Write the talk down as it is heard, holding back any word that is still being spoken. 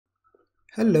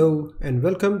Hello and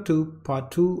welcome to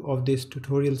part 2 of this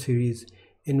tutorial series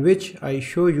in which I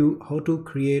show you how to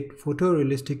create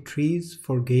photorealistic trees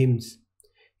for games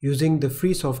using the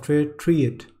free software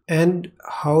TreeIt and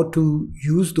how to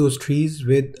use those trees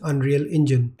with Unreal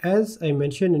Engine. As I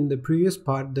mentioned in the previous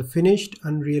part, the finished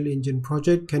Unreal Engine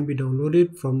project can be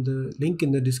downloaded from the link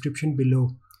in the description below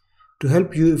to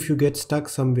help you if you get stuck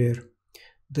somewhere.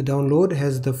 The download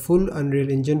has the full Unreal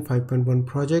Engine 5.1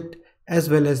 project as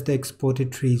well as the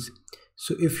exported trees.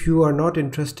 So if you are not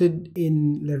interested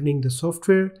in learning the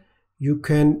software, you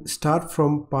can start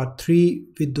from part 3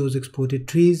 with those exported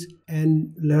trees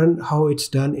and learn how it's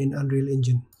done in Unreal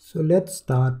Engine. So let's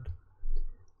start.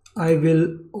 I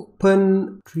will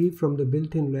open tree from the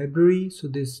built-in library, so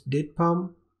this date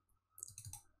palm,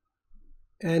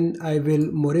 and I will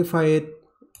modify it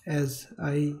as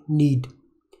I need.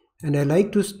 And I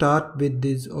like to start with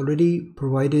these already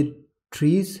provided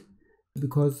trees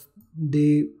because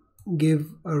they give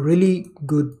a really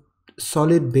good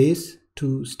solid base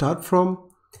to start from,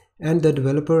 and the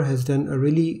developer has done a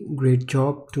really great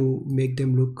job to make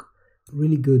them look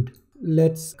really good.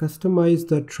 Let's customize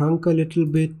the trunk a little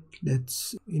bit.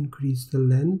 Let's increase the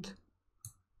length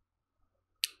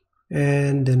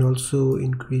and then also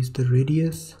increase the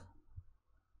radius,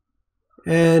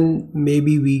 and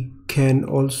maybe we can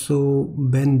also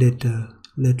bend it a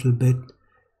little bit.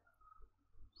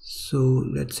 So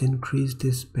let's increase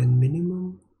this bend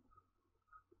minimum.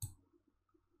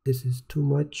 This is too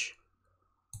much.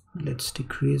 Let's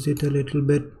decrease it a little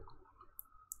bit.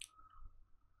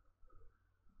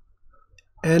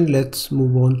 And let's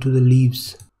move on to the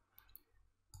leaves.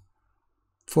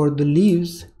 For the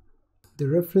leaves, the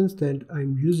reference that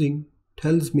I'm using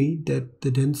tells me that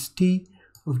the density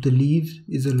of the leaves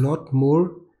is a lot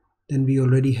more than we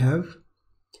already have.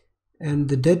 And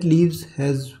the dead leaves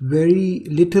has very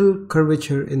little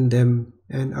curvature in them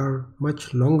and are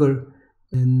much longer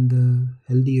than the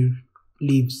healthier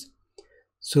leaves.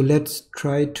 So let's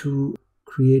try to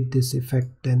create this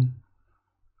effect then.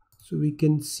 So we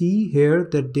can see here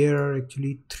that there are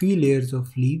actually 3 layers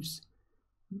of leaves,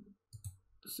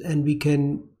 and we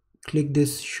can click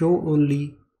this show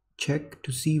only check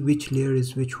to see which layer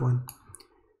is which one.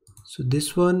 So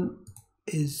this one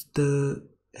is the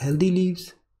healthy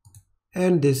leaves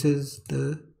and this is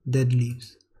the dead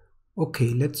leaves. Okay,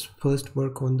 let's first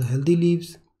work on the healthy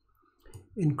leaves.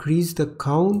 Increase the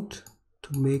count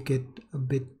to make it a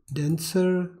bit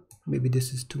denser. Maybe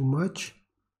this is too much.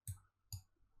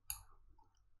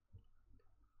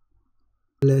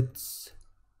 Let's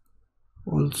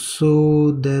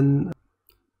also then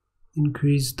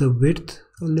increase the width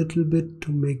a little bit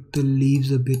to make the leaves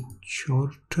a bit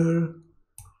shorter.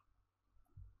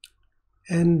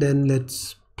 And then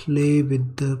let's play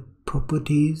with the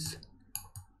properties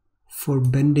for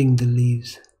bending the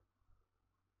leaves.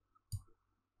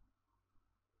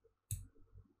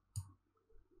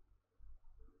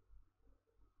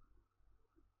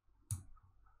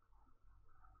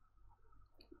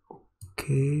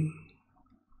 Okay,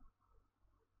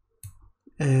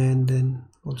 and then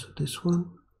also this one.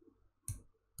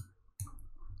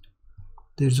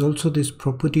 There's also this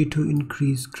property to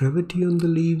increase gravity on the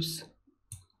leaves.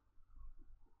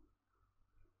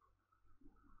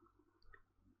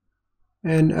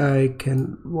 And I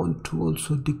can want to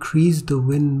also decrease the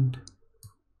wind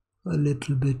a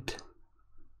little bit.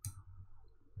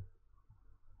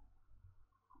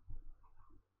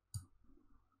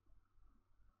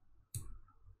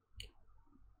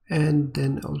 And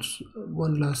then also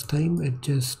one last time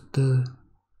adjust the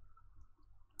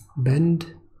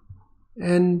bend,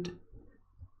 and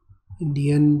in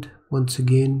the end once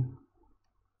again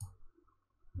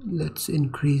let's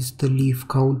increase the leaf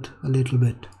count a little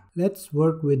bit. Let's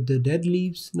work with the dead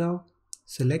leaves now.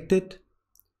 Select it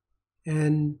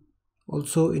and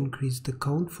also increase the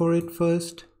count for it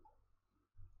first.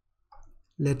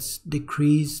 Let's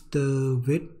decrease the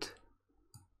width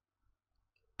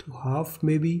to half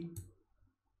maybe,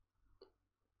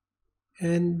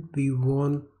 and we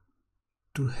want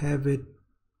to have it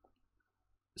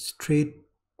straight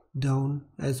down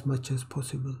as much as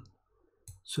possible.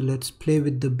 So let's play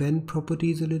with the bend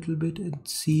properties a little bit and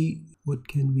see what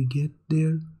can we get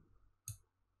there.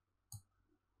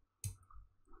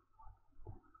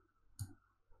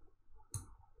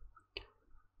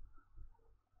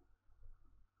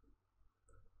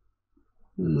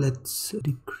 Let's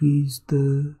decrease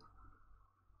the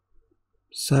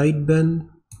side bend.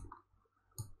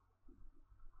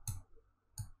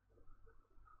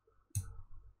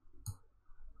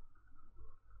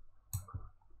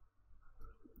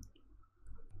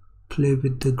 Play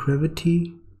with the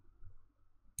gravity.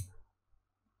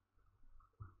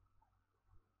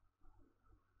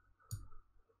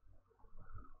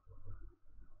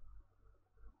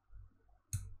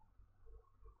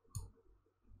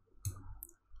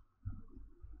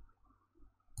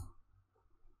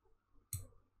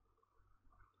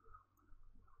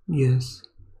 Yes.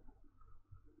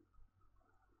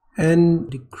 And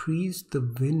decrease the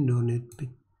wind on it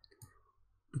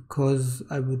because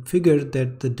I would figure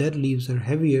that the dead leaves are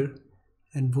heavier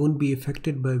and won't be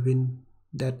affected by wind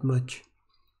that much.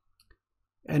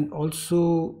 And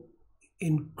also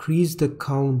increase the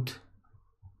count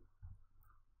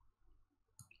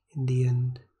in the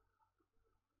end,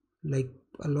 like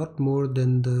a lot more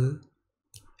than the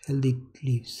healthy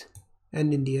leaves.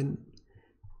 And in the end,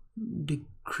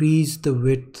 decrease the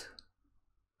width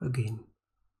again.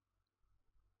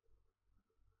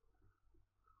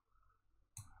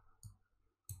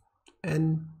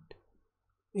 And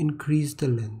increase the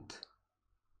length.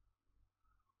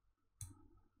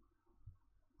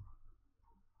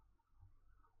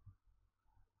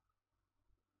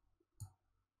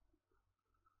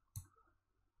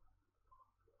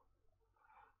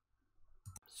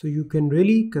 So you can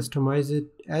really customize it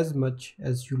as much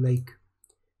as you like.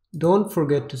 Don't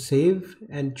forget to save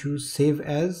and choose save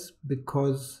as,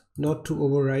 because not to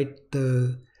overwrite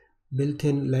the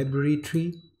built-in library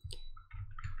tree.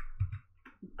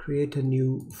 Create a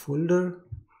new folder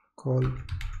called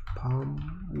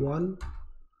palm1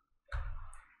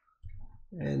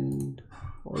 and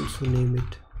also name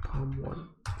it palm1.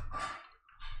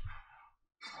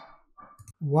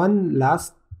 One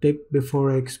last tip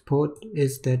before I export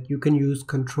is that you can use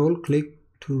control click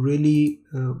to really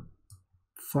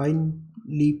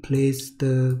finely place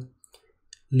the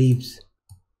leaves.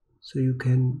 So you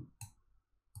can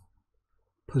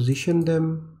position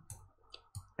them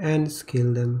and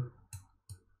scale them.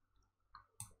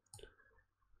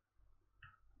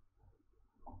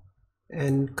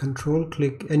 And control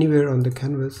click anywhere on the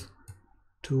canvas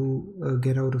to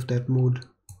get out of that mode.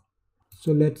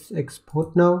 So let's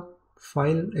export now.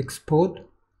 File, export,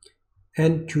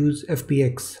 and choose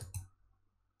FBX.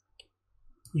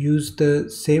 Use the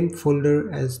same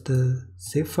folder as the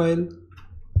save file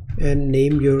and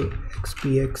name your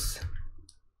XPX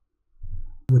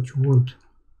what you want.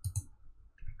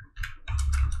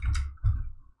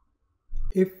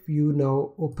 If you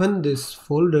now open this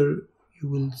folder, you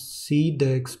will see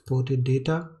the exported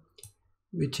data,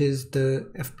 which is the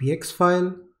FBX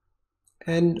file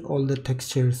and all the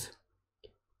textures,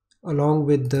 along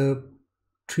with the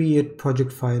TreeIt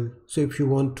project file. So if you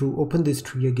want to open this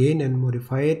tree again and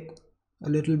modify it a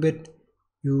little bit,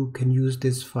 you can use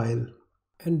this file.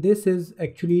 And this is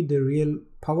actually the real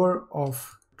power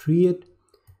of TreeIt,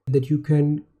 that you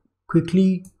can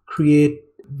quickly create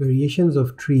variations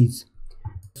of trees.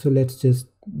 So let's just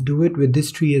do it with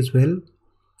this tree as well.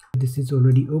 This is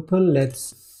already open.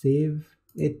 Let's save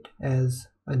it as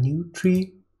a new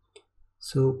tree.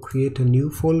 So create a new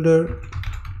folder,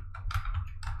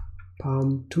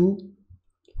 palm2,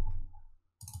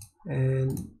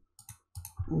 and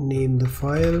name the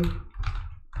file.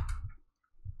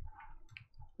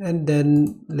 And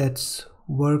then let's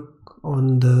work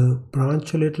on the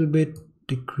branch a little bit,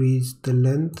 decrease the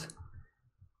length,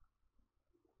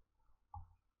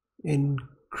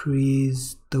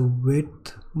 increase the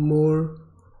width more,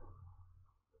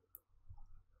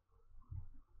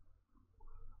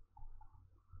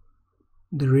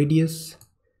 the radius,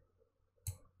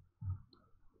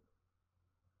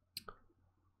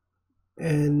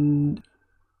 and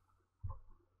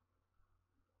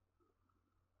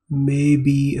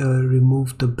maybe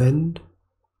remove the bend.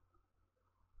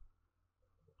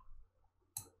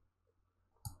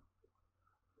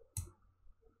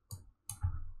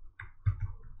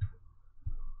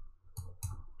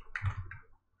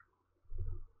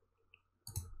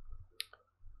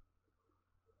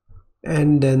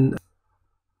 And then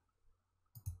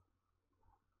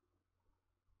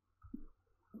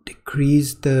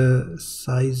decrease the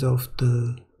size of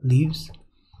the leaves.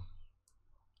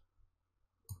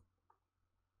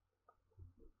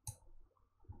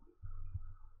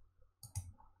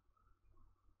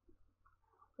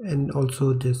 And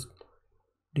also just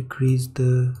decrease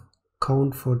the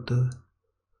count for the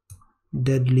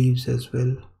dead leaves as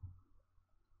well,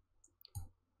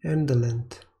 and the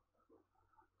length.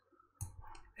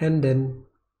 And then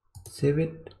save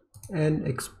it and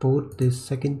export this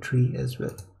second tree as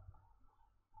well.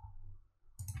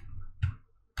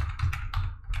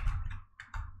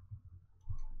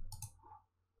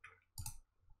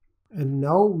 And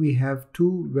now we have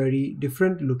two very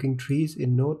different looking trees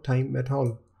in no time at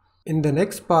all. In the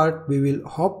next part, we will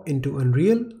hop into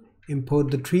Unreal, import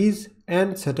the trees,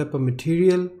 and set up a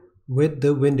material with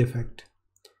the wind effect.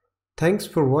 Thanks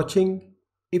for watching.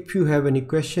 If you have any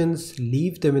questions,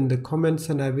 leave them in the comments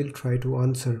and I will try to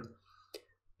answer.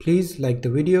 Please like the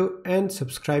video and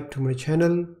subscribe to my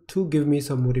channel to give me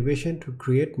some motivation to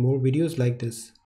create more videos like this.